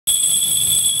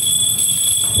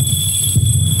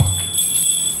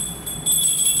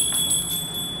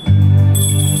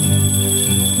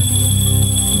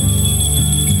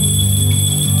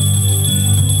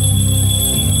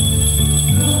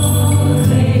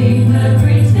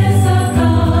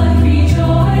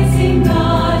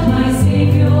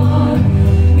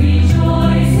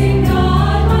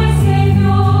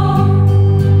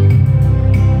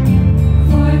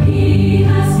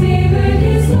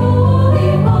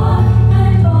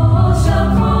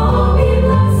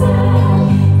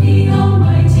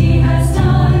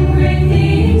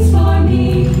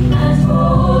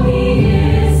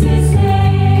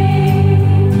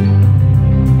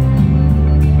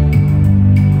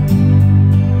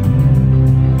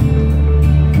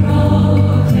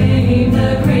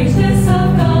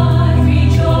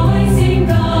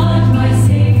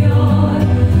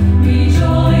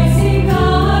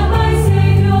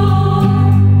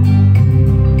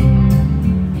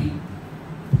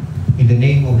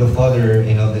Father,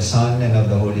 and of the Son, and of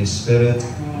the Holy Spirit.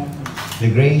 The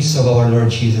grace of our Lord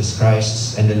Jesus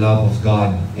Christ, and the love of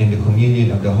God, and the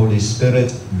communion of the Holy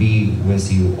Spirit be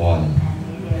with you all.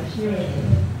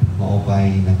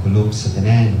 Maupay nakulog sa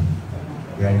tanan.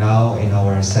 We are now in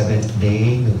our 7th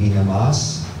day Novena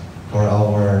Mass for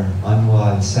our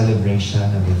annual celebration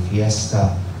of the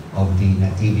Fiesta of the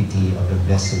Nativity of the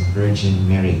Blessed Virgin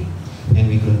Mary. And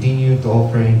we continue to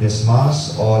offer in this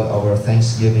Mass all our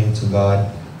thanksgiving to God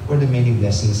for the many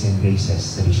blessings and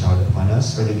graces that He showered upon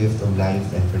us, for the gift of life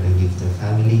and for the gift of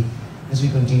family, as we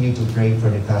continue to pray for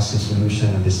the fast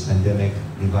solution of this pandemic,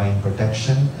 divine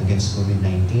protection against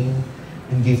COVID-19,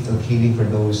 and gift of healing for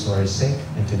those who are sick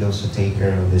and to those who take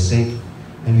care of the sick.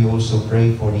 And we also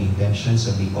pray for the intentions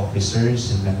of the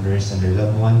officers and members and their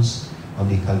loved ones of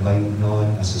the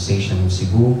Calbayognon Association of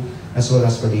Cebu, as well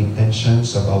as for the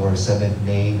intentions of our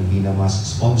 7th-day Novena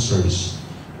Mass sponsors,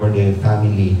 for the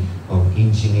family of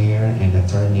Engineer and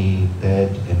Attorney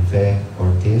Ted and Fe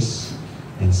Ortiz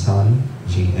and son,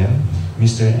 GM,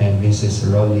 Mr. and Mrs.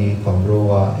 Rolly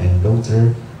Pabroa and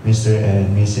daughter, Mr.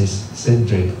 and Mrs.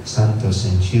 Cedric Santos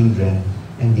and children,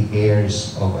 and the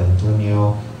heirs of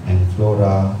Antonio and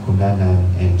Flora Cunanan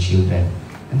and children.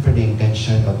 And for the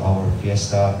intention of our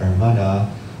Fiesta Hermana,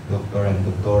 Dr. and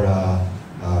Dra.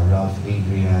 Ralph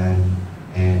Adrian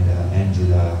and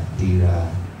Angela Dira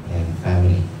and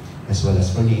family, as well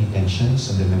as for the intentions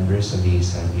of the members of the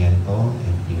Sarmiento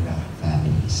and Dira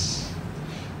families.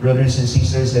 Brothers and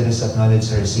sisters, let us acknowledge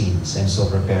our sins and so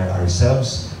prepare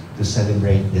ourselves to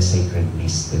celebrate the sacred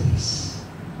mysteries.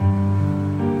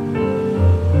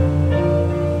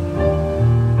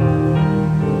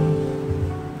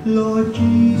 Lord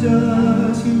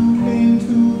Jesus, you came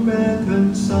to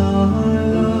reconcile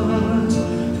us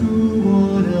to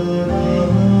one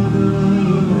another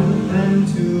and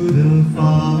to the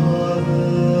Father.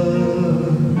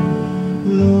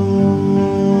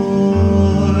 Lord,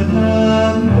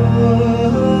 have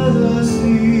mercy.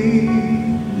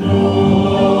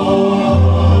 Lord,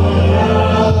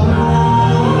 have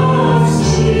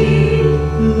mercy.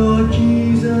 Lord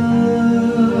Jesus,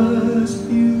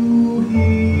 you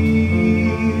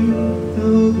heal the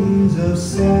wounds of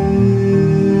sin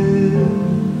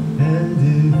and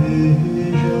division.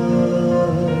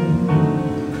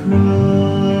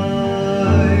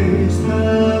 Christ,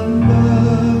 have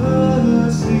mercy.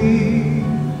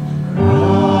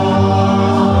 Christ,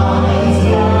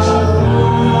 have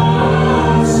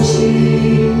mercy.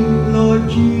 Lord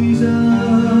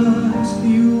Jesus,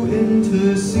 you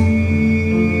intercede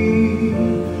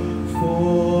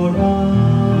for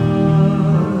us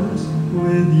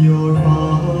with your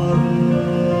Father.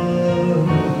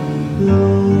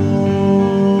 Lord,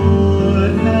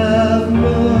 have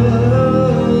mercy.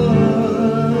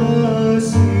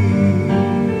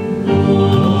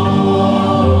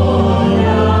 Lord,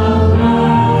 have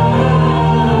mercy.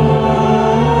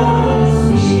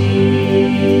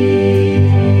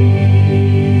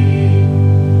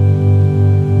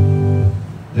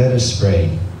 Let us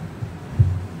pray.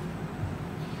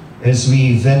 As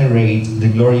we venerate the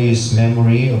glorious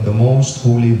memory of the Most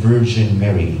Holy Virgin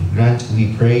Mary, grant,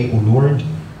 we pray, O Lord,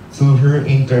 through her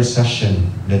intercession,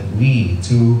 that we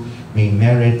too may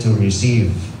merit to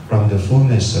receive from the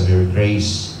fullness of your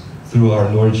grace, through our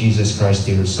Lord Jesus Christ,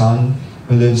 your Son,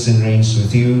 who lives and reigns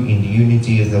with you in the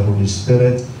unity of the Holy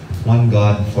Spirit, one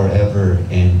God, forever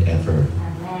and ever.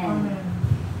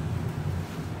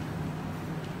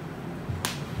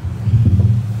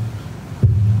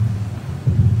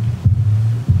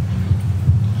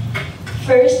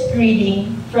 First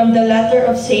reading from the letter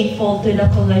of St. Paul to the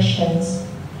Colossians.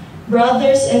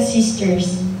 Brothers and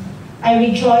sisters, I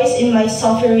rejoice in my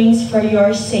sufferings for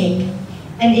your sake,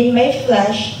 and in my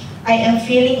flesh I am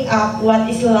filling up what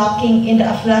is lacking in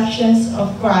the afflictions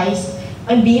of Christ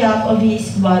on behalf of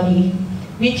his body,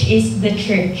 which is the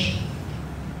church,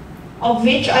 of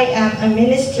which I am a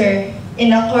minister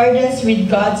in accordance with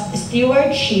God's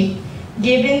stewardship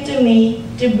given to me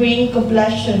to bring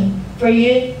completion for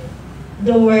you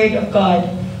the word of God,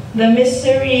 the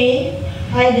mystery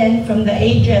hidden from the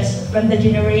ages, from the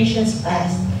generations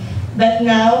past. But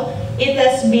now it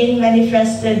has been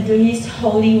manifested to his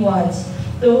holy ones,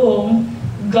 to whom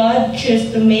God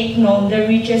chose to make known the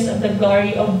riches of the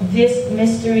glory of this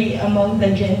mystery among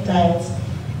the Gentiles.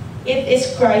 It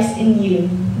is Christ in you,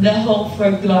 the hope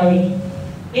for glory.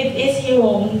 It is He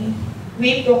whom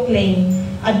we proclaim,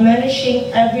 admonishing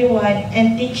everyone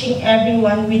and teaching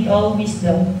everyone with all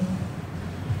wisdom,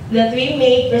 that we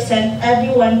may present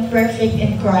everyone perfect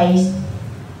in Christ.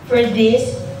 For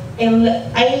this,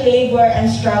 I labor and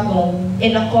struggle,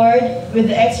 in accord with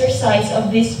the exercise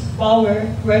of this power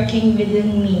working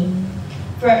within me.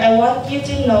 For I want you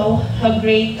to know how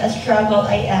great a struggle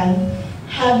I am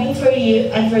having for you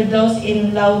and for those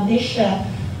in Laodicea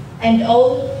and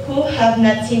all who have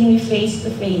not seen me face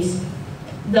to face,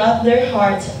 that their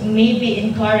hearts may be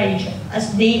encouraged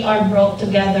as they are brought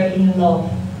together in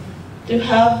love, to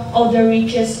have all the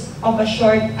riches of a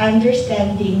short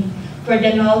understanding for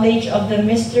the knowledge of the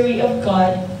mystery of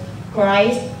God,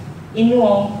 Christ, in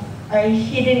whom are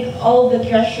hidden all the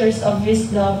treasures of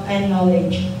wisdom and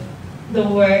knowledge. The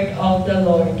word of the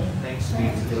Lord. Thanks be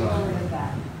to God.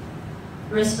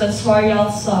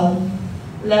 Responsorial Psalm.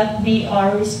 Let be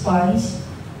our response.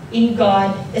 In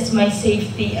God is my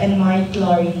safety and my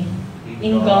glory.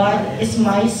 In God is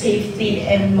my safety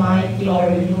and my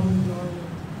glory.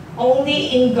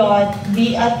 Only in God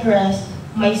be at rest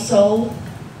my soul,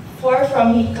 for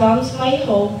from He comes my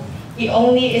hope. He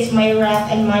only is my rock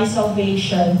and my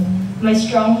salvation, my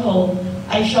stronghold.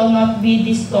 I shall not be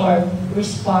disturbed.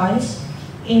 Response: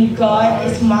 in God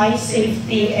is my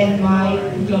safety and my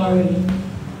glory.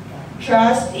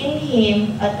 Trust in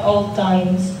Him at all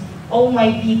times, O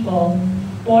my people.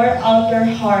 Pour out your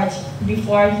hearts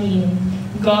before Him.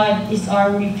 God is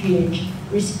our refuge.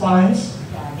 Response: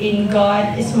 in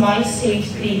God is my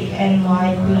safety and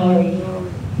my glory.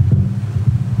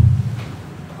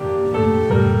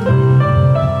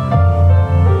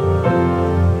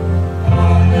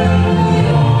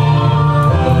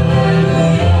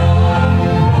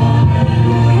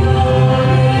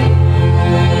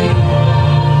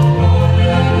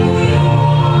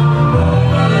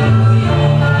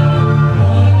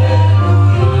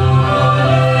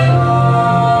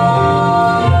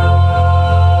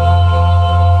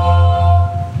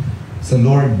 The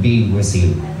Lord be with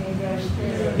you.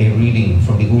 A reading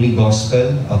from the Holy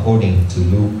Gospel according to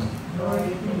Luke.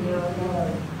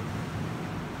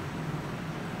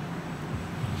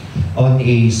 On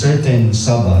a certain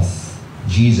Sabbath,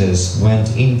 Jesus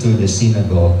went into the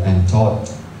synagogue and taught,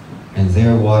 and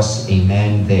there was a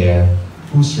man there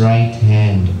whose right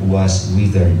hand was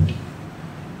withered.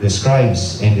 The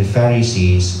scribes and the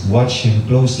Pharisees watched him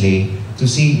closely to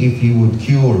see if he would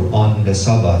cure on the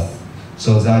Sabbath,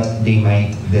 so that they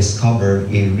might discover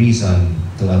a reason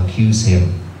to accuse him.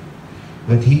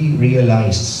 But he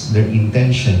realized their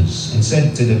intentions and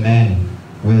said to the man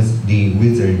with the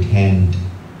withered hand,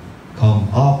 "Come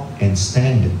up and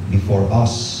stand before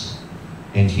us."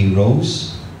 And he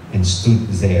rose and stood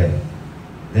there.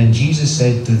 Then Jesus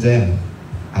said to them,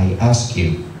 "I ask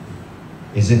you,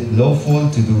 is it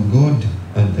lawful to do good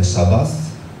on the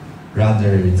Sabbath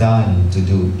rather than to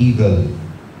do evil,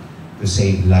 to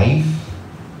save life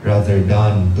rather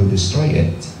than to destroy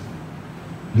it?"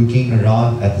 Looking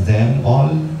around at them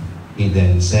all, he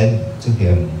then said to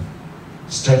him,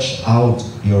 "Stretch out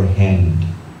your hand."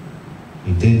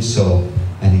 He did so,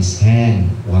 and his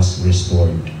hand was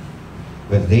restored.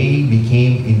 But they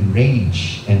became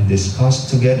enraged and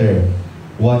discussed together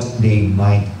what they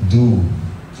might do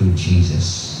to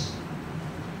Jesus.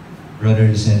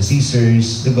 Brothers and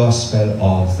sisters, the Gospel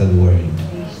of the Lord.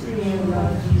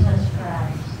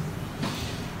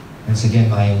 Once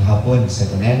again, maayong hapon sa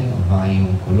tanan, o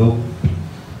maayong kulog.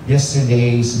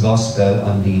 Yesterday's Gospel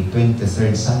on the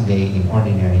 23rd Sunday in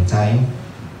Ordinary Time,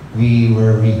 we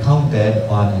were recounted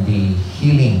on the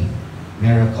healing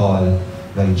miracle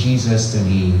by Jesus to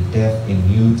the deaf and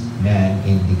mute man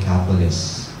in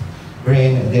Decapolis,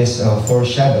 wherein this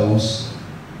foreshadows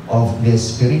of the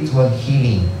spiritual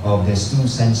healing of these two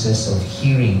senses of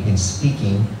hearing and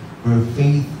speaking, where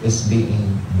faith is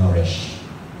being nourished.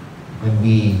 When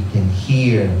we can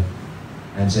hear,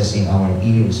 not just in our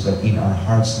ears, but in our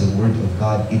hearts, the Word of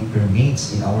God, it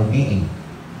permeates in our being.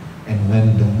 And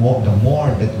when the more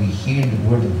that we hear the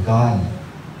Word of God,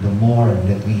 the more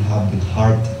that we have the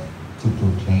heart to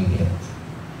proclaim it.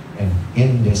 And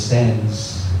in this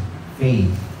sense,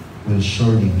 faith will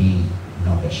surely be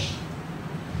nourished.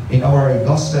 In our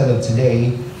Gospel of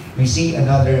today, we see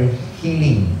another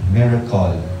healing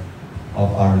miracle of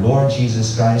our Lord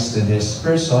Jesus Christ to this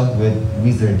person with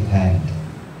withered hand.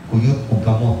 Kuyot o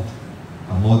kamot.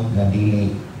 Kamot na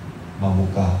dili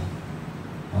mamuka.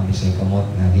 Ano siya kamot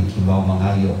na di kibaw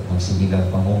mangayo. Magsigilag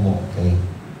pangumo kay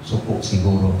suko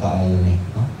siguro kaayo ni.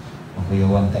 No?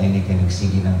 Makuyawan tayo ni kay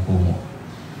nagsigi ng pumo.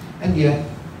 And yet,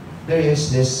 there is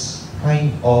this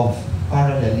kind of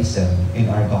parallelism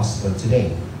in our Gospel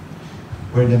today,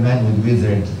 where the man with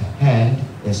withered hand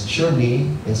is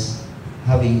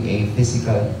having a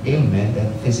physical ailment and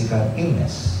physical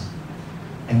illness.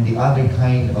 And the other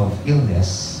kind of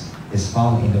illness is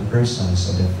found in the persons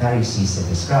of the Pharisees and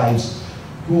the scribes,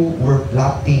 who were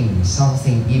plotting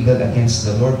something evil against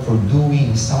the Lord for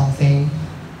doing something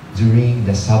during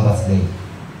the Sabbath day.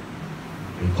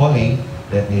 Recalling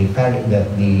that the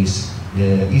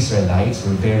Israelites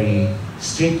were very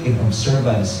strict in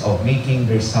observance of making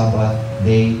their Sabbath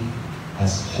day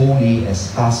as holy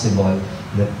as possible,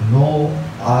 that no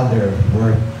other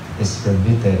work is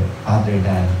permitted other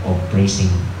than of praising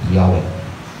Yahweh.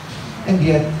 And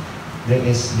yet, there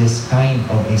is this kind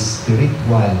of a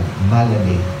spiritual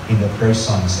malady in the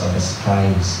persons of the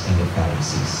scribes and the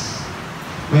Pharisees.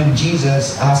 When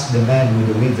Jesus asked the man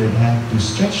with the withered hand to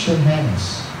stretch your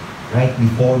hands right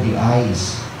before the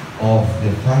eyes of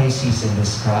the Pharisees and the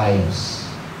scribes,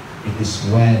 it is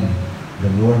when the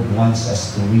Lord wants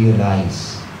us to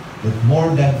realize that more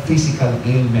than physical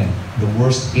ailment, the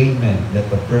worst ailment that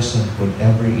a person could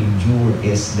ever endure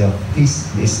is the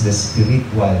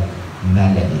spiritual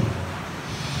malady.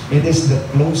 It is the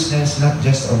closeness not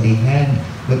just of the hand,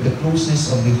 but the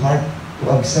closeness of the heart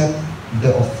to accept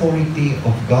the authority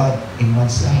of God in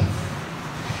one's life.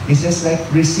 It's just like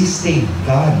resisting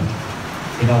God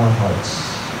in our hearts.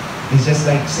 It's just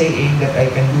like saying that I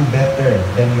can do better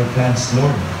than your plans,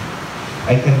 Lord.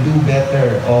 I can do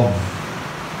better of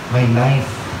my life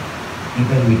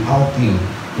even without you,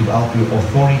 without your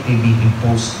authority being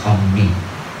imposed on me.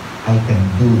 I can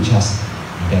do just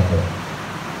better.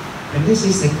 And this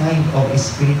is the kind of a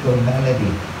spiritual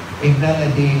malady, a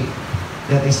malady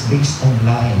that is based on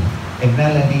lying, a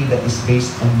malady that is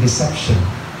based on deception.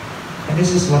 And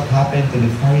this is what happened to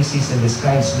the Pharisees and the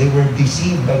scribes. They were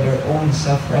deceived by their own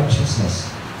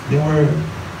self-righteousness. They were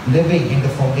living in the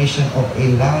foundation of a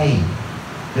lie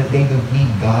that they don't need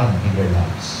God in their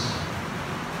lives.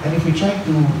 And if we try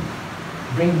to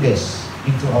bring this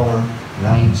into our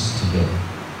lives today,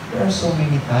 there are so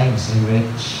many times in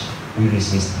which we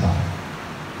resist God.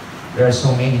 There are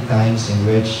so many times in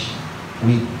which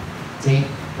we take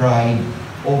pride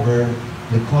over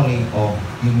the calling of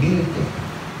humility,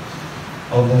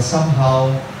 of somehow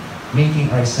making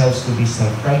ourselves to be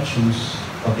self-righteous,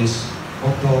 of this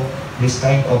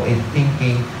kind of a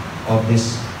thinking, of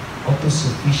this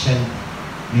auto-sufficient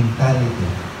mentality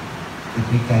that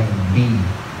we can be,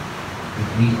 that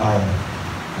we are,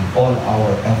 and all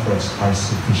our efforts are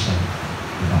sufficient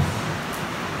enough.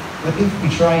 But if we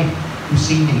try to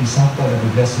see the example of the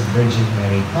Blessed Virgin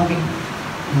Mary coming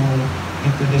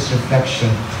into this reflection,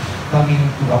 coming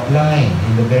to apply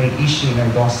in the very issue in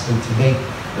our gospel today,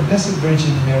 the Blessed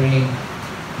Virgin Mary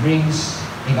brings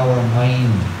in our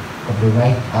mind of the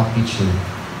right attitude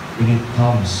when it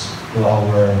comes to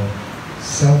our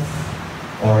self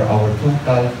or our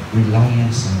total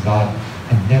reliance on God,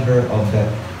 and never of that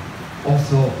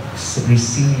also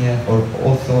resilient or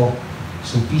also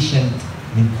sufficient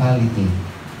mentality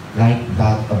like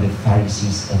that of the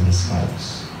Pharisees and the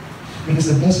scribes.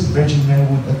 Because the Blessed Virgin Mary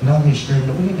would acknowledge her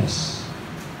lowliness.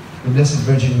 The Blessed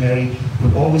Virgin Mary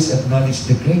would always acknowledge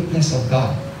the greatness of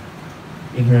God.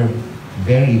 In her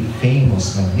very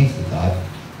famous Magnificat,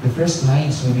 the first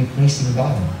lines will be praising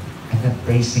God and not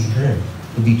praising her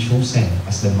to be chosen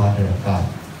as the Mother of God.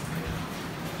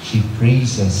 She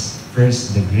praises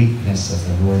first the greatness of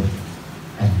the Lord,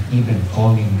 and even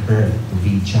calling her to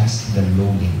be just the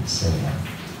lowly servant.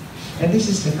 And this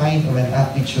is the kind of an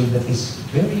attitude that is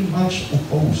very much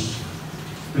opposed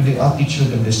to the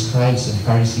attitude of the scribes and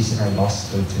Pharisees in our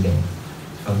gospel today,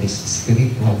 of this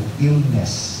spiritual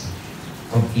illness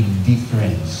of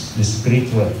indifference, the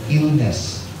spiritual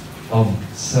illness of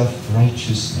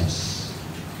self-righteousness,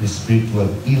 the spiritual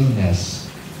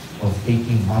illness of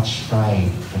taking much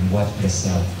pride in what the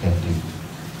self can do,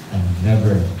 and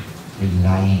never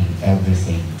relying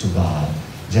everything to God,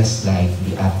 just like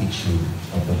the attitude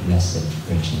of the Blessed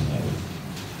Virgin Mary.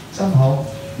 Somehow,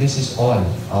 this is all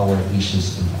our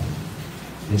issues tonight.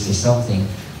 This is something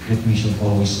that we should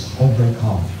always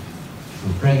overcome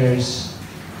through prayers,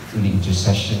 through the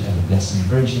intercession of the Blessed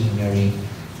Virgin Mary,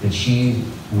 that she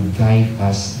would guide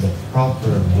us the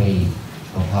proper way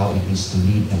of how it is to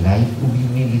lead a life of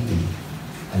humility,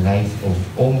 a life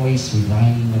of always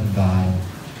relying on God,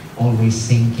 always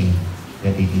thinking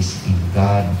that it is in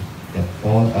God that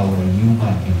all our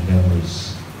human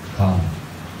endeavors come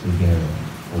to their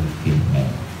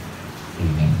fulfillment.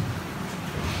 Amen.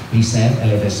 Please stand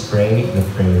and let us pray the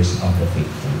prayers of the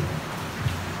faithful.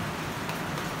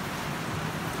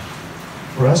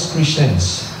 For us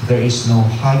Christians, there is no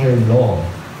higher law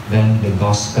than the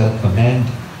gospel command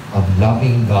of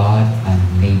loving God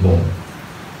and neighbor.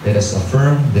 Let us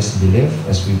affirm this belief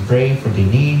as we pray for the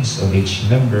needs of each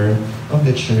member of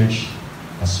the Church,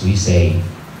 as we say,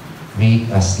 make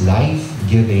us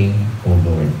life-giving, O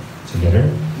Lord.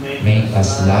 Together, Make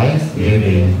us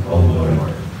life-giving, O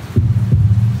Lord.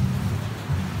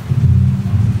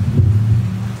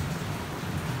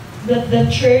 That the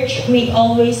Church may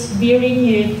always be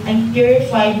renewed and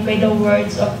purified by the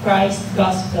words of Christ's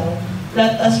gospel.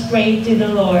 Let us pray to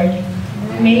the Lord.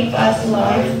 Make us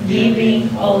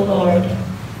life-giving, O Lord.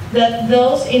 That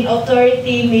those in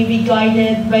authority may be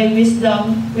guided by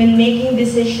wisdom when making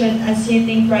decisions and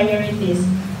setting priorities.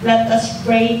 Let us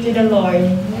pray to the Lord.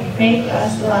 Make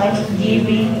us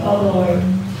life-giving, O Lord.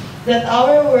 That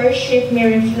our worship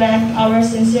may reflect our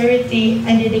sincerity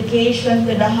and dedication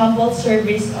to the humble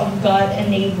service of God and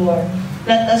neighbor.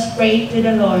 Let us pray to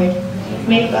the Lord.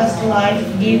 Make us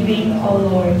life-giving, O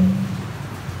Lord.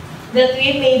 That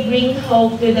we may bring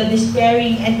hope to the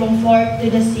despairing and comfort to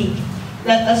the sick.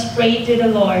 Let us pray to the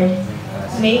Lord.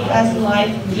 Make us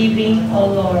life-giving, O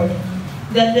Lord.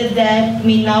 That the dead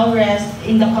may now rest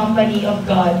in the company of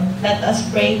God. Let us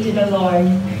pray to the Lord.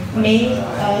 Make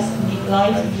us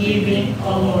life-giving,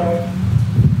 O Lord.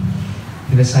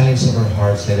 In the silence of our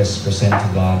hearts, let us present to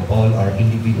God all our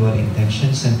individual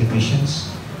intentions and petitions,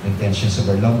 the intentions of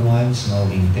our loved ones, and all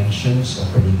the intentions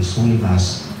of our this Holy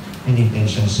Mass, and the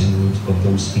intentions and moods of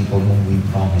those people whom we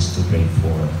promise to pray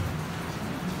for.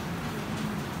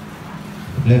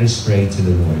 Let us pray to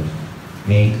the Lord.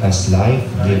 Make us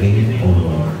life-giving, O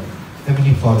Lord.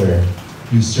 Heavenly Father,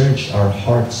 you search our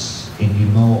hearts and you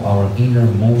know our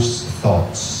innermost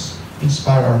thoughts.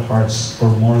 Inspire our hearts for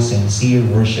more sincere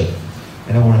worship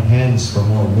and our hands for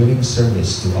more willing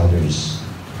service to others.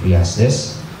 We ask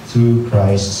this through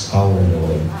Christ our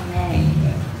Lord. Amen.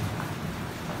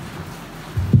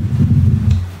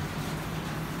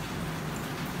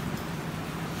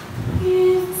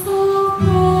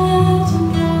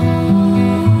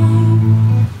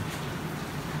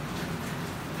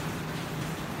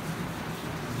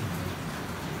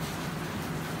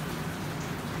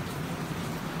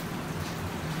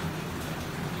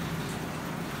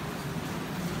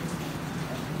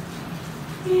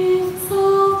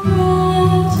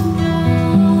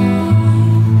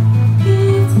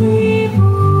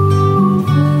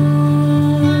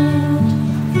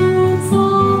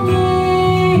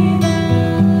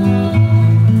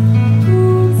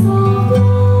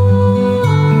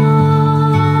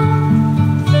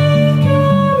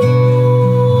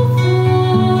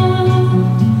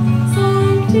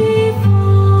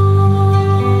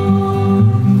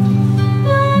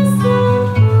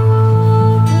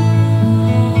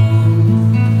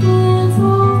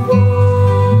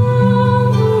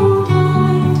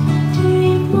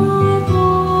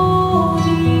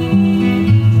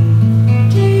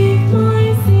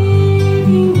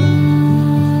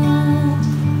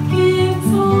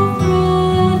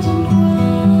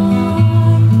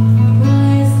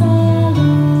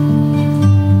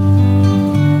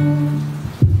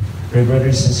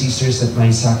 Brothers and sisters, that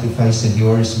my sacrifice and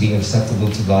yours be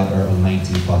acceptable to God our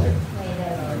Almighty Father.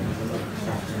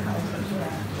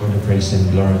 For the praise and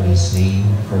glory of His name,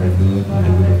 for the good and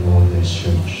the good of all this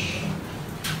church.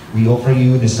 We offer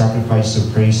you the sacrifice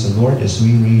of praise, O Lord, as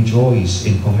we rejoice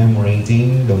in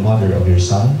commemorating the mother of your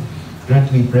Son.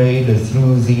 Grant, we pray, that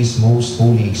through this most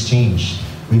holy exchange,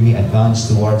 we may advance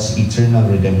towards eternal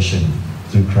redemption.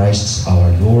 Through Christ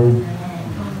our Lord.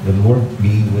 The Lord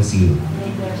be with you.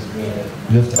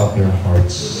 Lift up your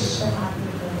hearts.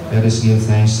 Let us give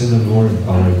thanks to the Lord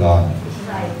our God.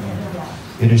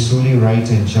 It is truly right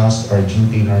and just, our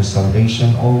duty in our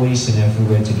salvation, always and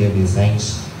everywhere to give you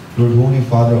thanks, Lord, Holy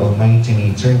Father, Almighty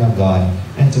and Eternal God,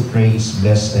 and to praise,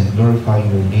 bless, and glorify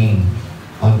your name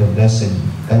on the blessed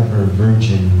ever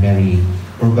Virgin Mary.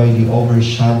 For by the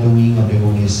overshadowing of the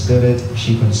Holy Spirit,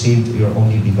 she conceived your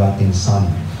only begotten Son,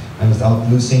 and without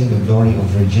losing the glory of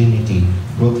virginity,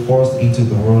 brought forth into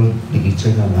the world the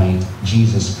eternal light,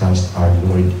 Jesus Christ our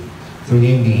Lord. Through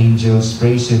him the angels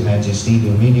praise your majesty,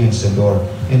 dominions adore,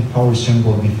 and powers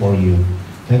tremble before you.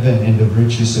 Heaven and the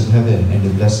virtues of heaven and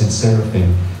the blessed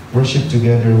seraphim worship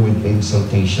together with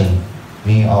exaltation.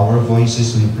 May our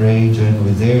voices, we pray, join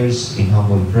with theirs in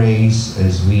humble praise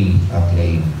as we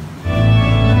acclaim.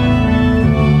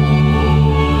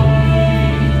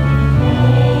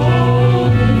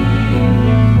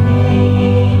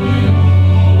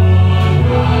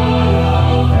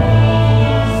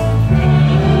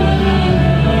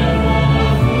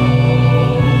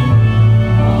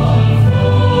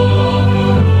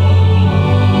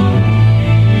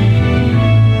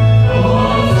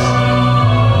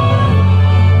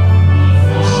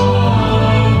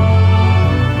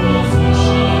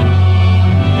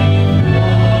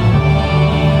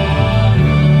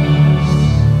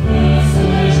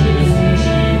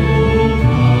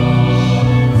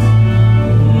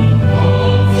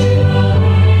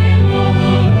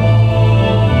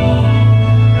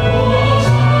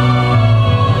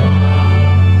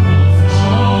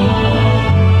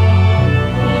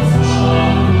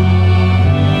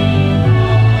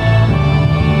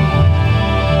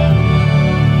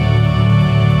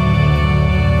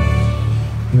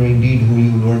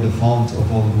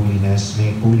 holiness.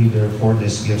 Make holy therefore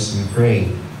these gifts, we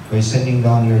pray, by sending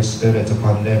down your Spirit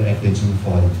upon them like the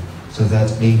dewfall, so that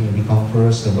they may become for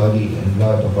us the body and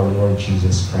blood of our Lord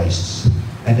Jesus Christ.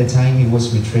 At the time he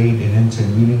was betrayed and entered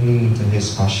willingly into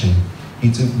his passion,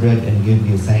 he took bread and gave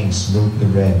you thanks, broke the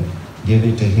bread, gave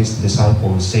it to his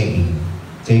disciples, saying,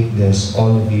 Take this,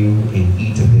 all of you, and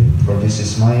eat of it, for this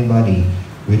is my body,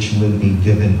 which will be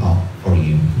given up for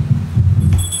you.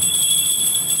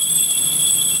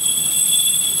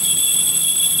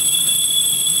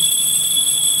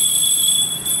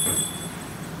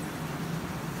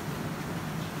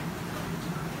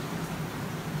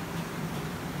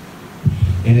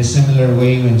 In a similar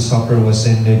way, when supper was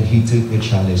ended, he took the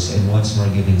chalice, and once more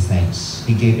giving thanks,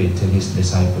 he gave it to his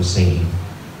disciples, saying,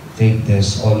 Take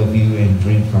this, all of you, and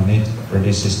drink from it, for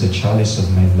this is the chalice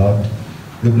of my blood,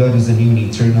 the blood of the new and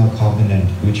eternal covenant,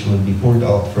 which will be poured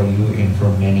out for you and for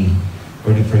many,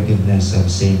 for the forgiveness of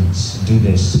sins. Do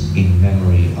this in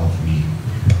memory of me.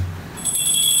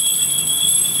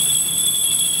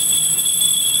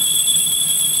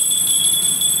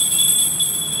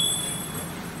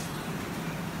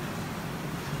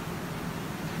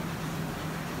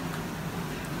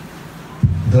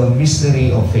 The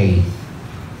mystery of faith.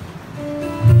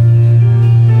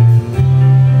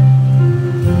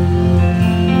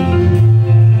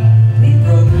 We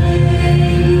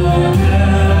proclaim your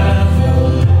death, O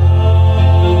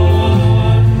Lord,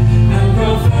 and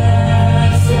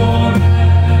profess your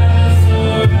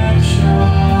resurrection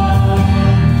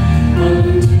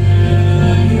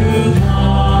until you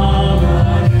come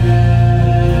again.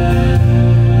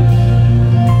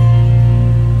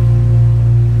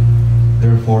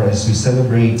 Therefore, as we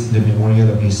celebrate the memorial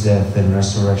of his death and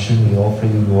resurrection, we offer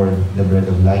you, Lord, the bread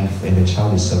of life and the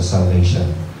chalice of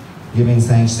salvation, giving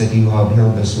thanks that you have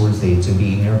held us worthy to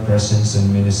be in your presence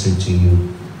and minister to you.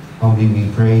 Humbly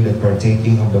we pray that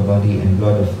partaking of the body and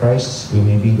blood of Christ, we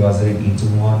may be gathered into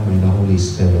one by the Holy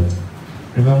Spirit.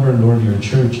 Remember, Lord, your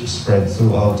church spread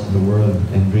throughout the world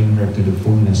and bring her to the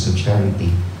fullness of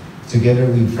charity, together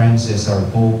with Francis, our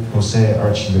Pope, Jose,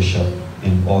 Archbishop,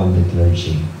 and all the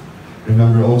clergy.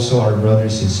 Remember also our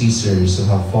brothers and sisters who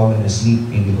have fallen asleep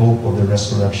in the hope of the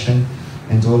resurrection,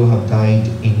 and all who have died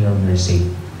in your mercy.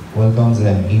 Welcome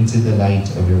them into the light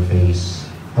of your face.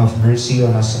 Have mercy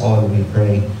on us all, we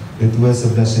pray, that with the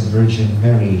Blessed Virgin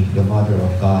Mary, the Mother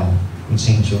of God, with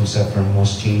Saint Joseph, our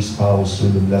most chaste spouse,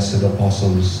 with the blessed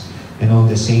apostles, and all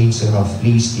the saints who have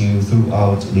pleased you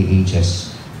throughout the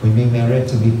ages, we may merit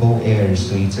to be co-heirs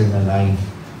to eternal life,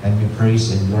 and we praise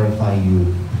and glorify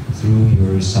you through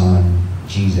your Son,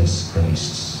 Jesus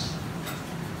Christ.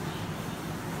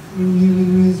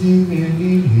 With you and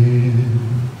in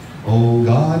him, O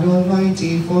God,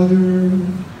 Almighty Father,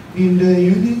 in the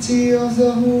unity of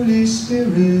the Holy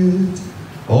Spirit,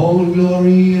 all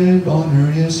glory and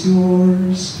honor is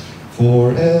yours,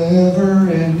 forever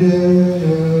and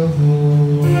ever.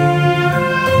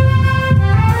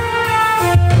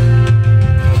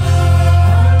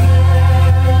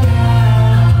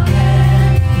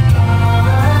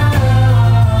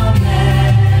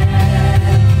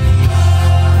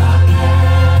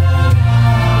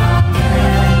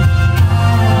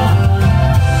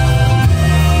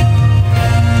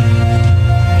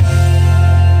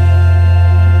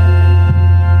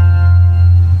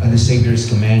 The Savior's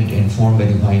command, informed by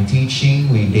divine teaching,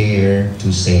 we dare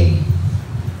to say,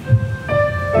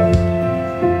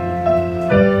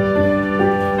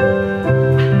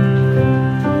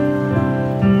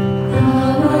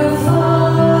 Our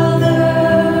Father,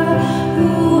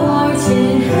 who art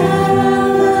in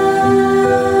heaven,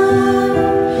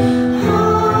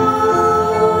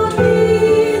 hallowed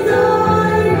be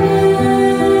thy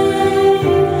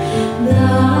name.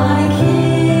 Thy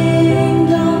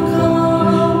kingdom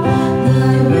come,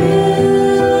 thy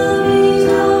will be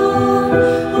done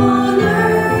on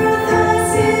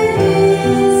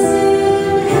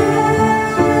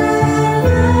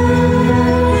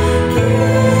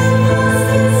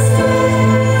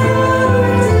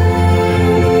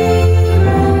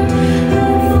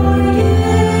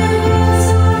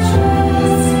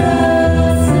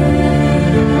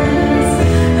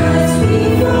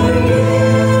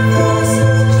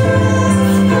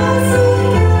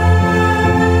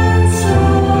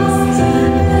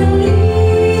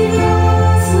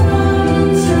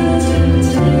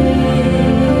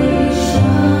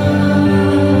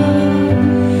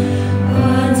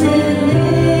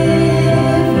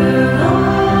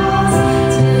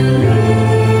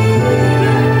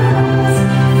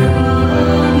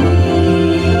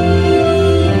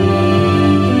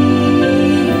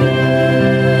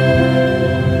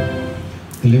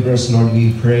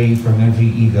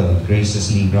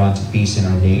graciously grant peace in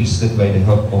our days, that by the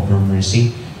help of her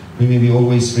mercy, we may be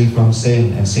always free from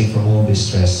sin and safe from all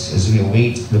distress, as we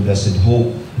await the blessed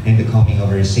hope and the coming of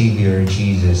our Savior,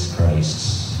 Jesus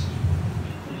Christ.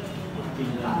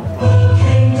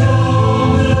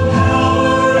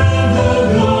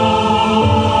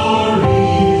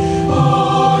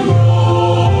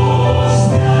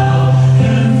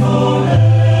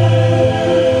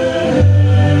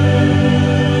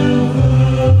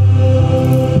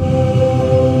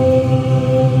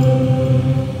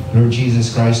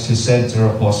 Christ, who said to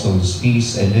our apostles,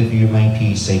 "Peace I leave you, my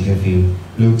peace I give you,"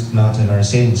 look not on our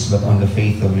sins, but on the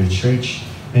faith of your church,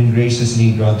 and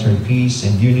graciously grant her peace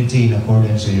and unity in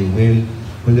accordance with your will,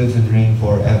 who live and reign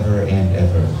forever and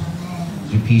ever.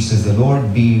 The peace of the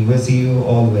Lord be with you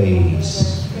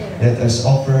always. Let us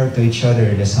offer to each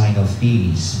other the sign of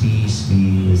peace. Peace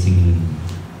be with you.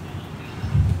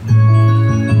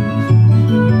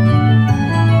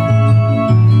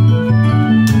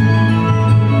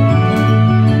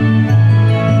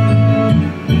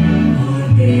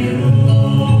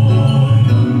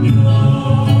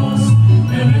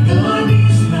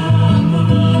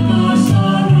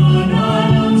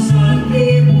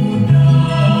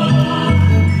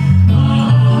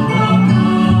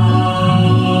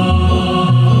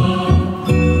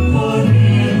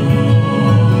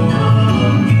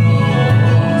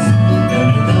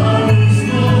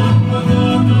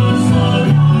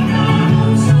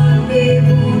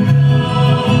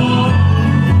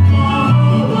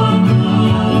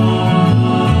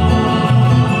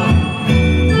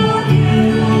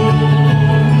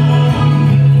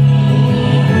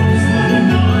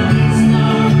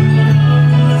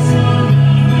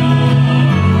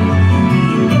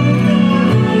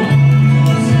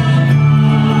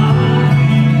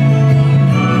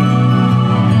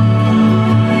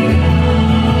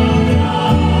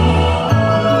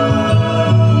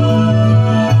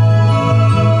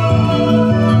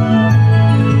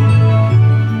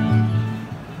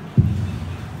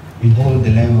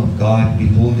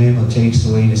 Takes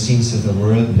away the sins of the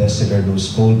world. Blessed are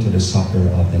those called to the supper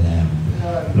of the Lamb.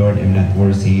 Lord, I am not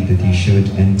worthy that you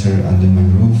should enter under my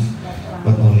roof,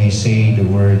 but only say the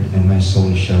word and my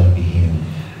soul shall be healed.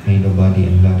 May the body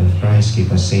and blood of Christ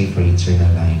keep us safe for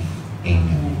eternal life.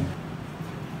 Amen.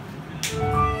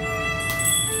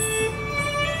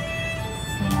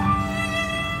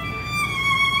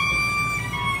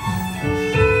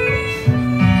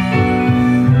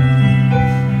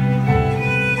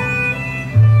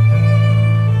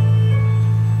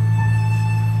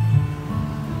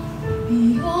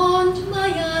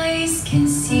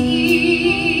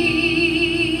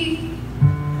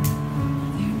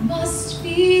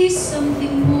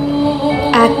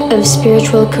 Act of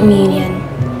spiritual communion.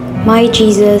 My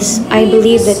Jesus, I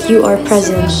believe that you are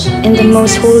present in the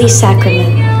most holy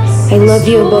sacrament. I love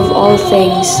you above all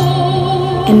things,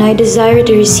 and I desire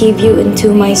to receive you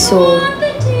into my soul.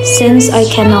 Since I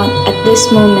cannot at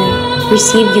this moment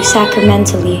receive you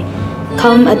sacramentally,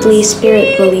 come at least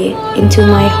spiritually into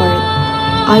my heart.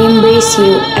 I embrace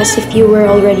you as if you were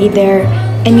already there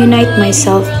and unite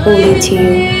myself wholly to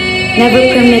you. Never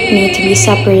permit me to be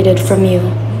separated from you.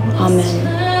 Amen.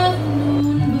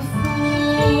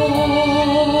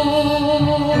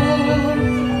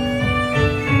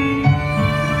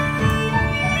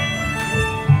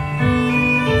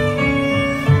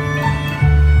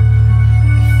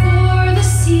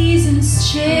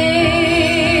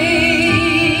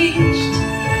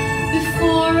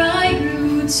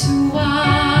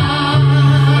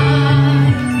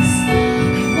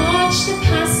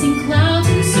 Clouds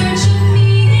in search of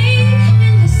meaning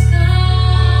in the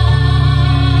sky.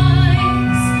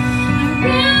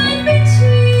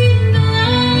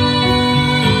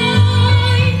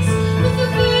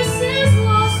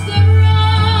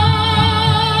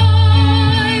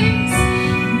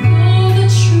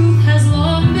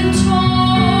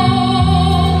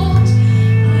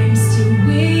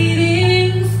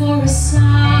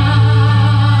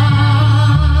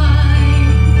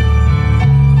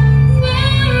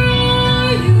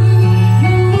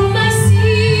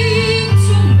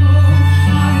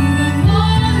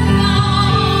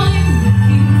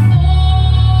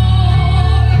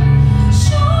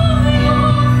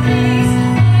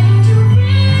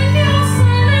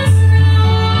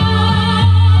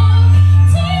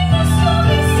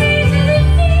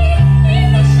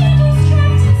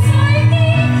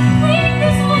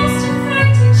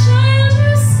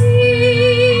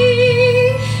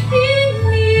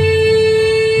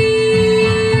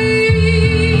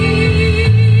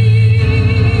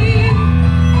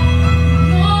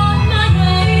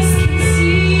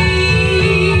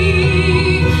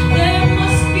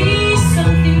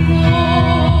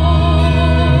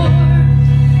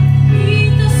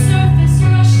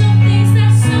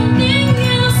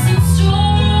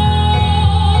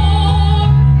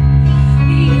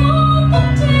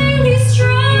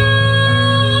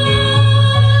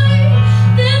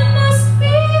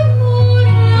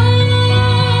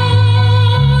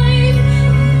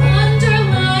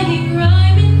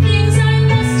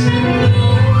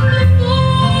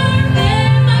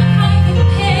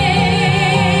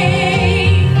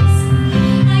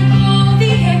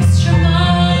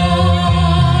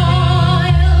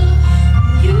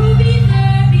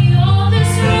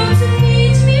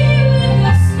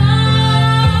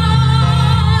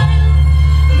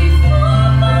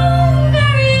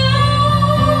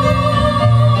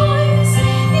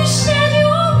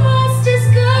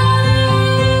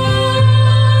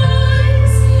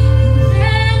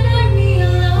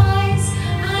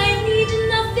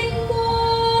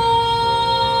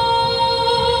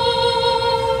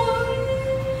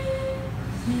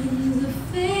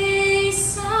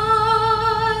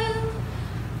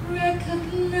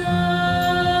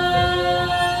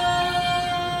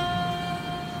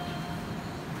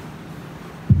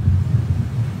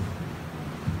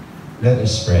 Let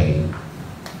us pray.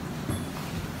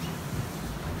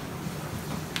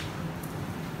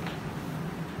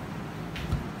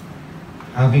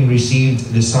 Having received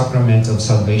the sacrament of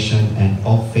salvation and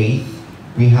of faith,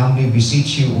 we humbly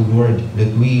beseech you, O Lord,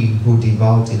 that we who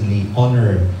devoutly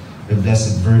honor the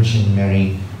Blessed Virgin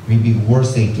Mary may be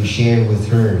worthy to share with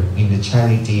her in the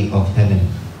charity of heaven.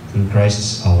 Through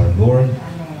Christ our Lord.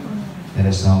 Amen. Let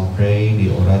us now pray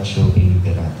the Oratio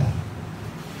Imperata.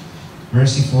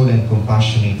 Merciful and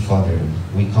compassionate Father,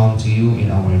 we come to you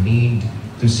in our need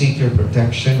to seek your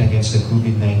protection against the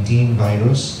COVID-19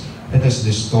 virus that has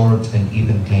distorted and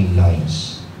even claimed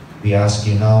lives. We ask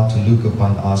you now to look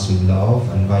upon us with love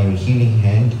and by your healing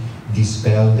hand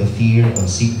dispel the fear of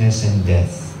sickness and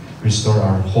death, restore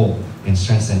our hope and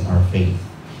strengthen our faith.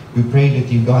 We pray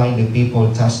that you guide the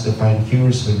people tasked to find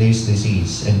cures for this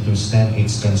disease and to stem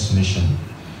its transmission.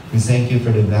 We thank you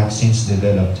for the vaccines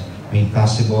developed, made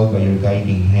possible by your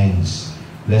guiding hands.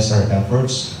 Bless our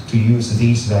efforts to use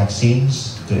these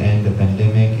vaccines to end the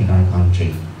pandemic in our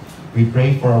country. We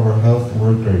pray for our health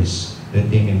workers that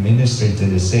they may minister to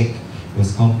the sick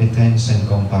with competence and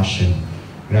compassion.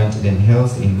 Grant them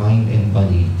health in mind and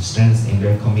body, strength in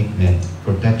their commitment,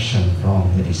 protection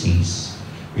from the disease.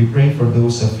 We pray for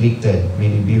those afflicted, may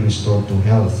they be restored to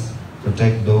health.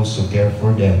 Protect those who care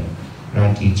for them.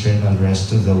 Grant eternal rest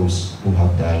to those who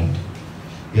have died.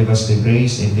 Give us the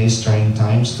grace in these trying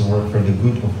times to work for the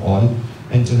good of all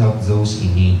and to help those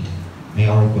in need. May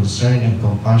our concern and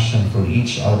compassion for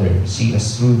each other see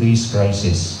us through this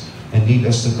crisis and lead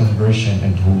us to conversion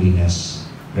and holiness.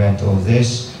 Grant all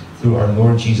this through our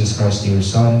Lord Jesus Christ, your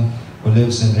Son, who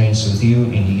lives and reigns with you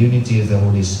in the unity of the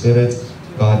Holy Spirit,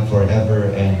 God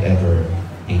forever and ever.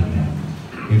 Amen.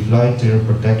 We fly to your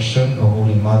protection, O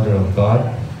Holy Mother of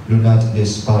God. Do not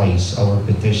despise our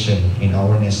petition in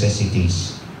our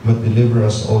necessities, but deliver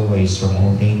us always from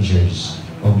all dangers.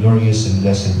 O glorious and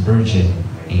blessed Virgin.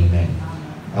 Amen.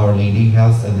 Our Lady,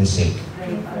 health of the sick.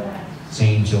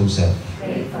 Saint Joseph.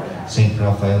 Saint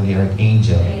Raphael the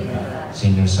Archangel.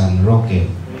 Saint San Roque.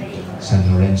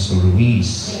 San Lorenzo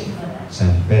Ruiz.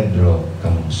 San Pedro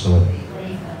Calungsod.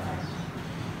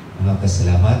 Mga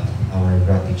pasalamat, our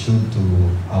gratitude to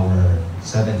our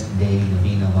 7th day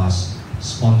Novena Mass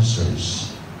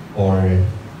sponsors or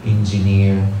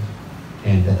engineer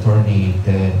and attorney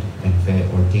Ted and Fe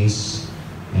Ortiz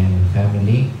and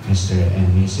family, Mr. and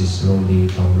Mrs. Rolly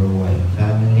Cabroa and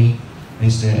family,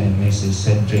 Mr. and Mrs.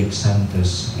 Cedric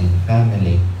Santos and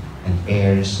family, and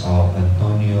heirs of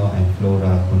Antonio and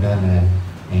Flora Cunanan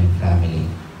and family,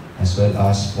 as well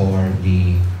as for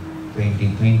the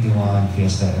 2021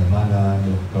 Fiesta Hermana,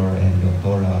 Dr. and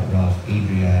Dra. Ralph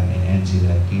Adrian and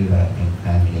Angela Kira and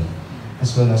family,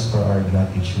 as well as for our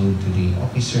gratitude to the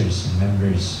officers and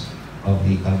members of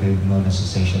the Calbayognon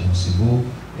Association of Cebu,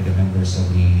 to the members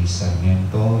of the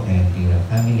Sarmiento and Tira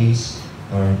families,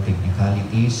 our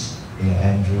technicalities,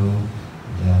 Andrew,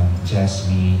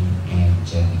 Jasmine, and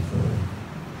Jennifer.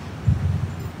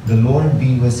 The Lord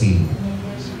be with you.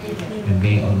 And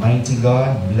may Almighty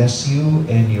God bless you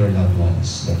and your loved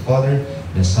ones, the Father,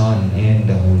 the Son, and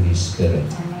the Holy Spirit.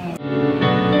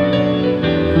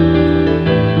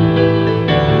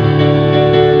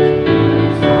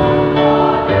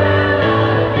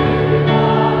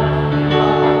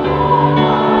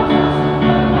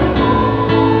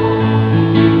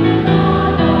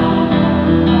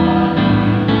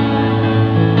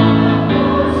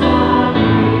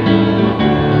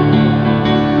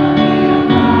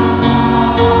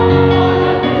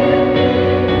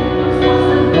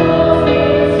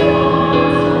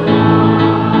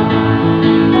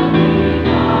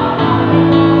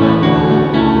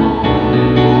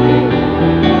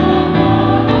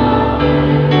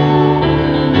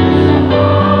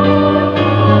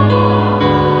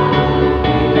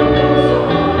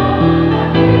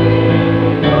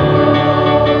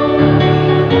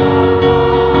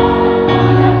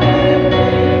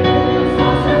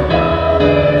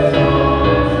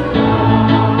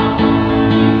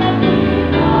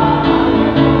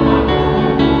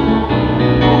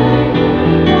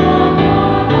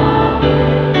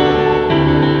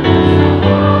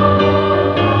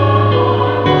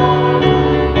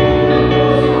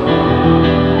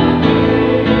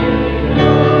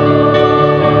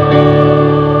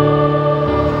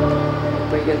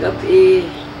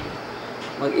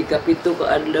 Mag-ikapito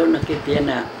ka adlaw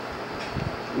nakitiyana.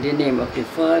 In the name of the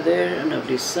Father, and of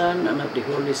the Son, and of the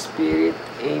Holy Spirit.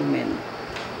 Amen.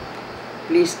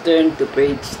 Please turn to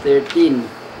page 13.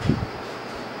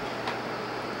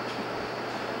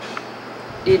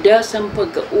 Didasang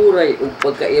pagkauray o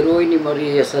pagkairoy ni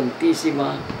Maria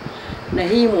Santissima,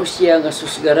 Nahimo siya nga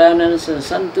susgaranan sa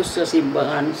santos sa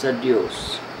simbahan sa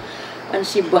Dios. Ang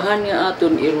simbahan nga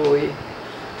aton iroy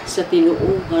sa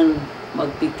tinuuhan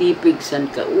magtitipig san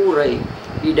kauray,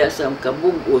 dida sang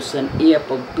kabug-os san iya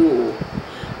pagtuo,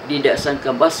 dida sang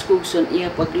kabaskog san iya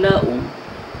paglaom,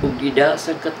 ug dida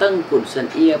sang katangkod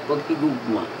san iya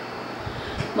paghigugma.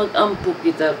 Magampo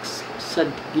kita sa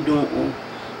Ginoo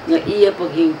nga iya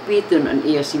paghingpiton ang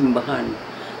iya simbahan,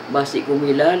 basi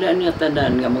kumilala niya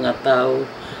tanan nga mga tao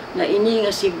nga ini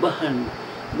nga simbahan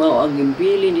mao ang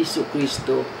gimbili ni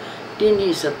Kristo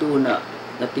dinhi sa tuna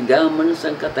nga tigaman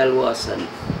sang katalwasan.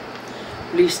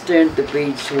 Please turn to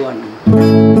page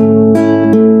 1.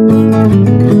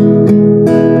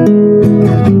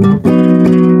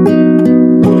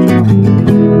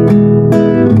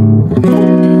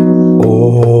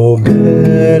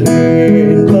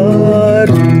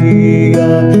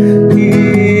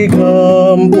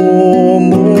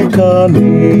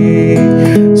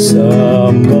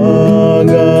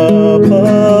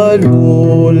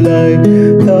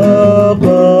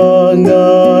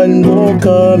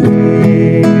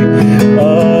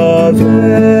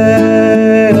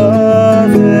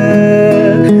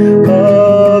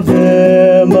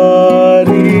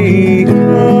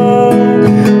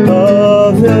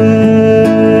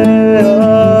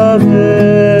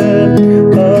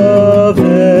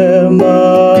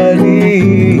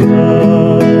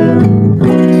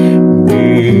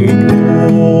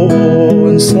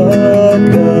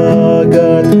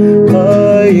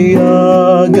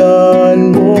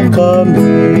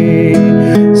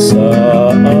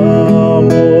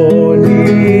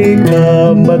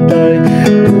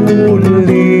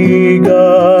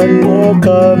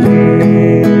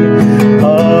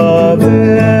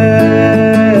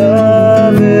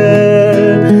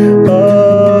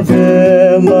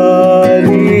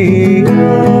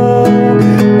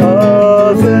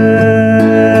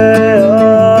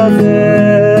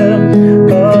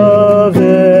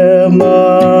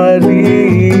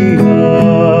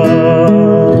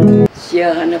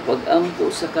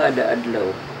 Sa kada adlaw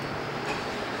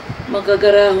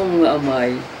makagarahong nga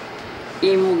amay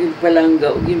imo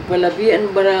ginpalangga ug ginpalabian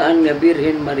baraan nga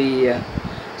Birhen Maria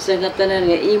sa nga tanan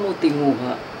nga imo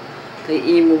tinguha,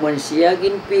 kay imo man siya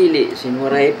ginpili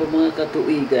sinwaray pa mga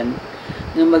katuigan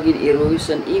nga maging iroy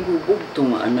san imo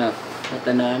bugtong nga anak nga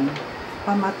tanan.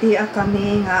 Pamatia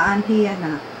kami nga anhiya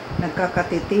na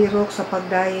nagkakatitirok sa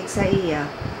pagdayeg sa iya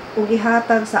ug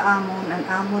ihatag sa amon ang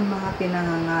amon mga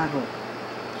pinangangaro.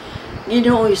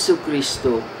 Ginoo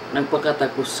Kristo,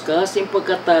 nagpakatakos ka sa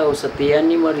pagkatao sa tiyan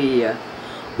ni Maria,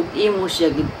 ug imo siya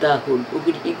gintahod ug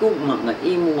igugma nga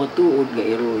imo matuod nga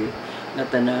iroy nga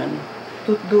tanan.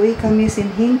 Tutduy kami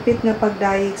sinhingpit nga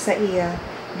pagdayeg sa iya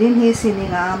dinhi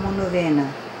sini nga amon novena,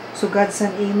 sugad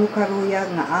san imo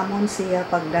karuyag nga amon siya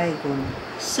pagdaygon.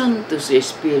 Santo sa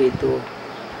Espiritu,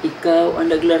 ikaw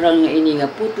ang naglarang nga ini nga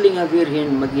putli nga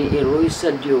Birhen maging iroy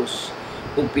sa Dios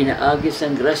ug pinaagi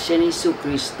sang grasya ni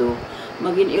Kristo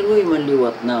maging iroy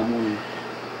manliwat namon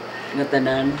nga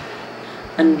tanan.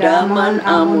 Andaman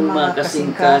amon mga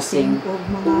kasing-kasing ug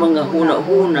mga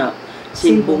huna-huna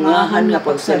simbungahan nga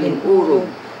pagsalinurog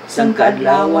sang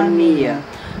kaadlawan niya,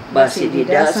 basi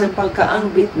dida sang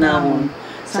pagkaangbit namon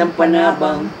sang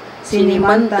panabang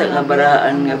sinimanta nga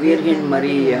baraan nga Birhen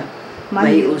Maria,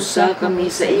 mahiusa kami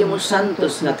sa imo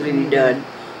santos nga Trinidad,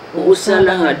 uusa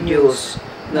lang nga Dios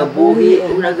nga buhi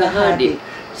o nagahadi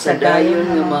sa dayon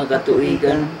nga mga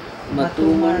katuigan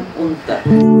matuman unta.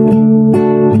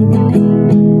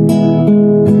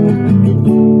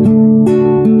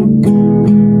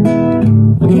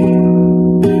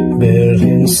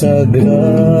 Birhen Sagrada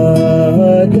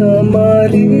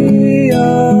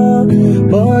Maria,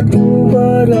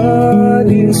 batubara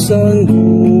din sang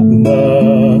gugma,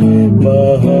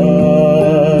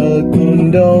 mahal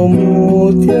kung daw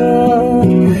mutya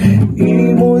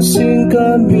sing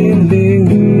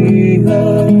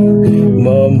kamilingiha,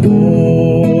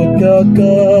 mambut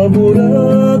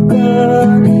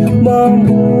kakaburakan,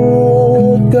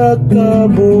 mambut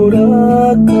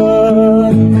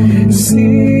kakaburakan.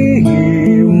 Si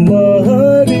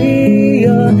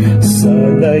Maria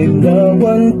sanay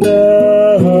nawantawan,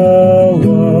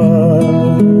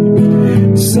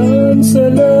 san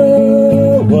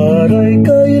salawaray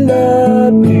kay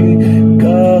labi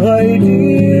kahit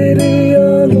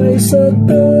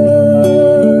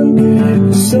Satan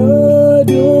sa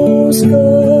Diyos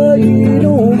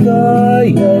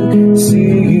kainugayan,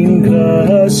 sing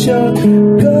grasya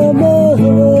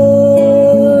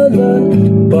kamahalan,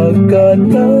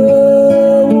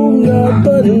 pagkataong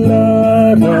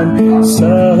napalaran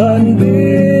sa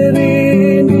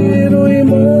hanbirin iroy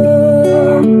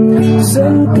man,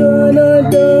 san ka na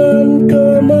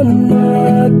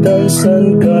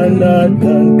bisan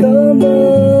kanatan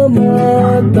kamamatang.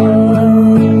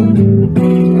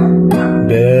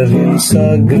 Berhin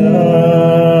Sagrada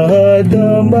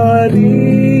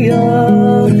Maria,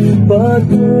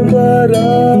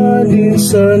 patubaranin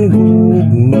san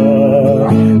gugma,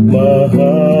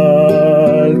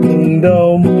 mahal kong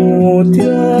daw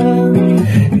mutya,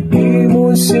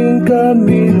 imusin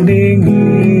kami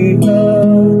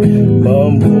lingian,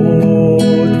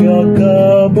 mamut nga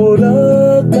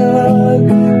kaburakan,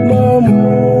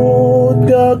 mamut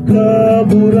nga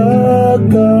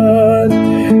kaburakan,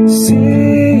 si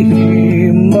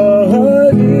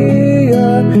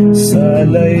Maria,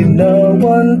 salay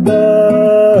nawan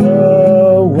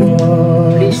tawa.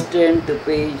 Please turn to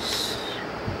page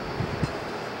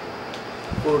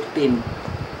 14.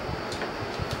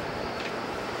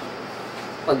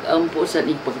 Pag-ampo sa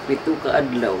ipagpito ka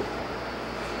adlaw,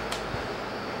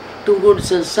 tungod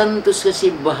sa santos nga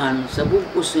simbahan sa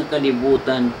bugos nga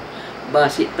kalibutan,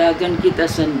 basitagan kita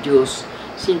sa Dios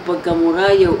sin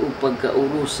pagkamurayaw o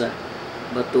pagkaurusa.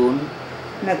 Baton,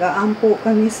 Nagaampo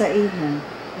kami sa imo,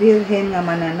 Birhen nga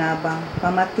mananabang,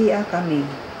 pamatia kami.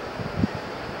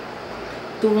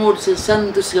 tungod sa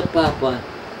santos nga Papa,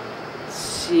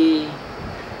 si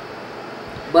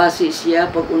base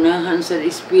siya pagunahan sa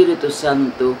Espiritu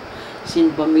Santo, sin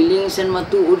pamiling san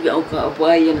matuod nga o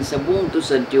kaapayan sa bungto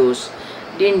sa Dios,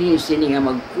 dinhi sini nga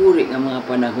magkuri nga mga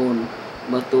panahon.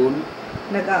 Baton,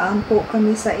 Nagaampo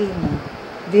kami sa imo,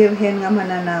 Birhen nga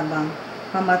mananabang,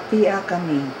 pamatia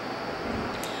kami.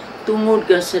 tungod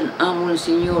ka sa amon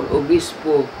Senyor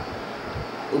Obispo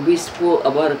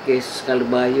Abarques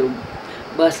Calbayognon,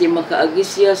 base makaagi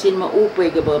siya sin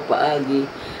maupay ka mga paagi,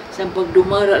 sa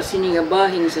pagdumara sini nga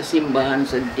bahin sa simbahan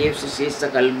sa Diocese sa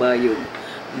Calbayognon.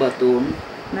 Baton,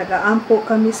 Nagaampo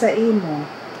kami sa imo,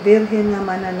 Birhen nga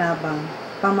mananabang,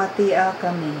 pamatia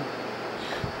kami.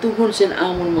 tungod sa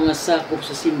amon mga sakop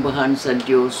sa simbahan sa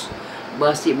Dios,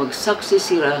 base magsaksi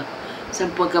sila sa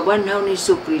pagkabanhaw ni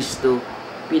Kristo,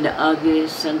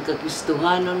 pinaagi sa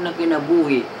kakristohanon na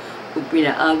kinabuhi, ug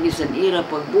pinaagi sa ira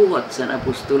pagbuhat sa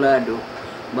apostolado.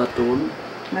 Baton,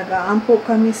 Nagaampo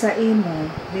kami sa imo,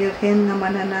 Birhen nga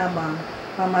mananabang,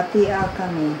 pamatia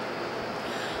kami.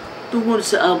 tungod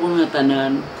sa amon nga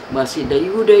tanan, base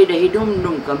dayuday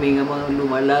dahidumdum kami nga mga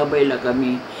lumalabay la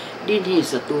kami dinhi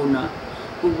sa tuna,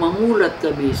 ug mamulat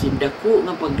kami sin dako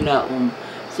nga paglaom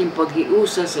sin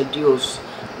paghiusa sa Dios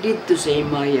didto sa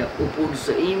himaya upod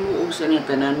sa imo ug sa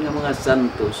tanan nga mga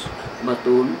santos.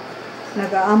 Baton,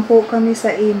 Nagaampo kami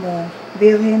sa imo,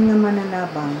 Birhen nga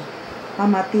mananabang,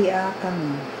 pamatia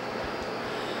kami.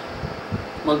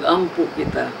 magampo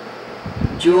kita,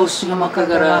 Dios nga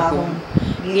makagarahon,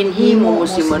 ginhimo mo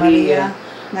si Maria,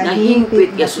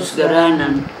 nahingpit nga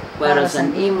susgaranan para sa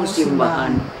imo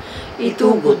simbahan.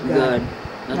 Itugot God,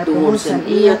 na tungod sa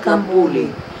iya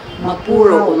kabulig,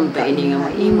 mapuro unta ini nga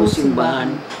maimo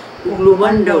simbahan, ug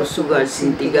lumandaw sugad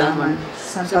sintigaman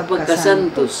sa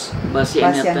pagkasantos,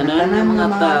 basihan nga tanan nga mga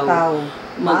tao,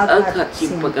 mag-aghat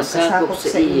sin pagkasakop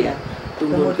sa iya,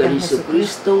 tungod ka ni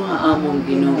Kristo nga among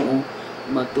Ginoo,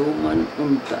 matuman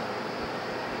unta.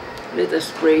 Let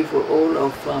us pray for all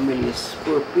our families,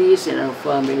 for peace in our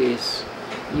families,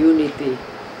 unity.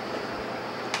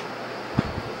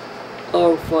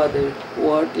 Our Father,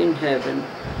 who art in heaven,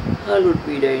 hallowed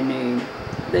be thy name.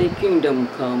 Thy kingdom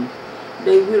come,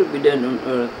 thy will be done on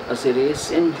earth as it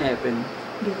is in heaven.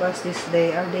 Give us this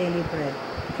day our daily bread.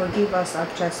 Forgive us our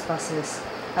trespasses,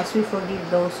 as we forgive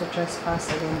those who trespass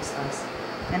against us.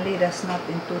 And lead us not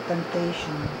into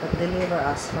temptation, but deliver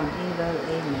us from evil.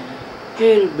 Amen.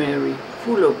 Hail Mary,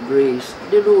 full of grace,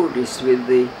 the Lord is with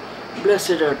thee.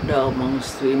 Blessed art thou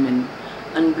amongst women,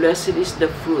 and blessed is the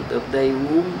fruit of thy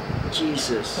womb,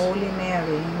 Jesus. Holy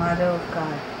Mary, Mother of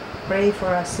God, pray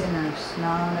for us sinners,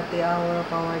 now and at the hour of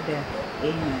our death.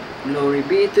 Amen. Glory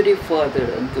be to the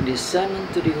Father, and to the Son, and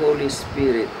to the Holy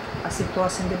Spirit. As it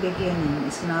was in the beginning,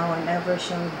 is now, and ever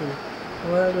shall be,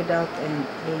 world without end.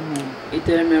 Amen.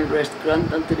 Eternal rest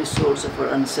grant unto the souls of our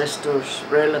ancestors,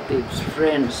 relatives,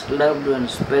 friends, loved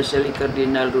ones, especially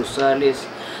Cardinal Rosales,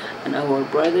 and our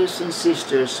brothers and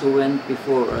sisters who went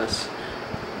before us.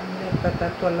 And let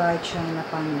perpetual light shine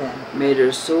upon them. May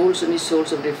their souls and the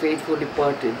souls of the faithful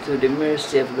departed, through the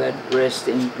mercy of God, rest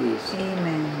in peace.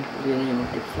 Amen. In the name of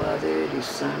the Father, the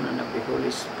Son, and of the Holy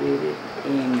Spirit.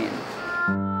 Amen.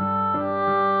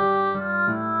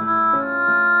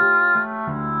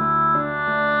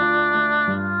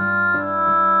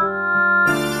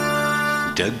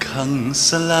 Daghang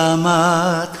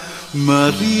salamat,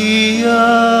 Maria.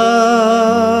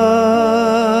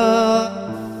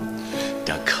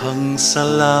 Daghang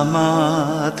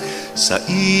salamat sa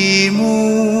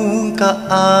imong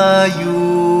kaayo.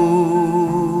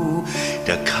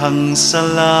 Daghang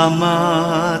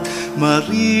salamat,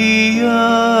 Maria.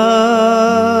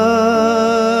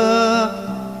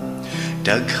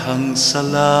 Daghang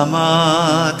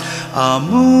salamat,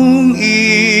 among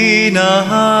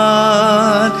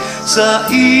inahan, sa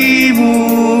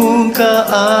imong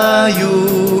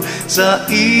kaayo, sa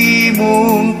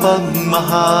imong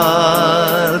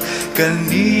pagmahal.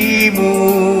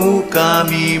 Kanimo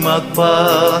kami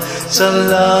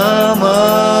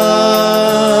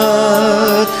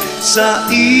magpasalamat, sa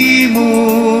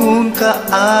imong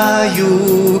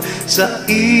kaayo, sa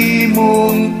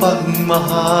imong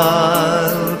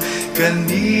pagmahal.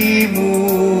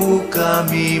 Kanimo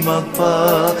kami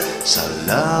magpasalamat.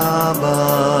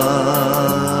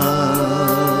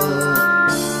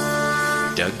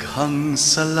 Daghang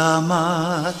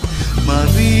salamat,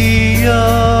 Maria.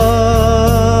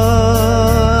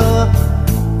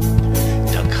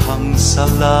 Daghang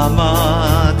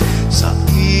salamat sa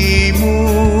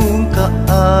imong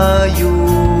kaayo.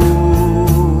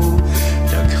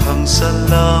 Daghang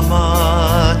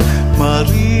salamat,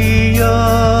 Maria.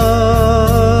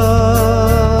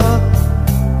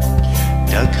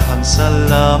 Daghang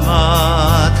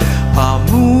salamat,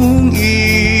 among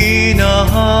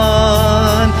inahan,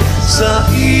 sa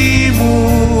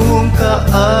imong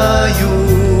kaayo,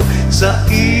 sa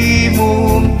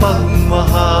imong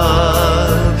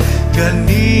pagmahal.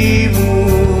 Kanimo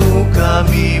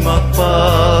kami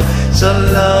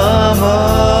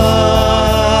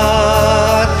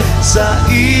magpasalamat, sa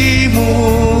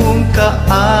imong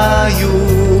kaayo,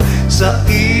 sa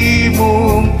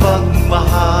imong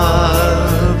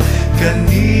pagmahal.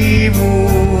 Kanimo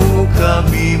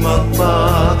kami magpasalamat.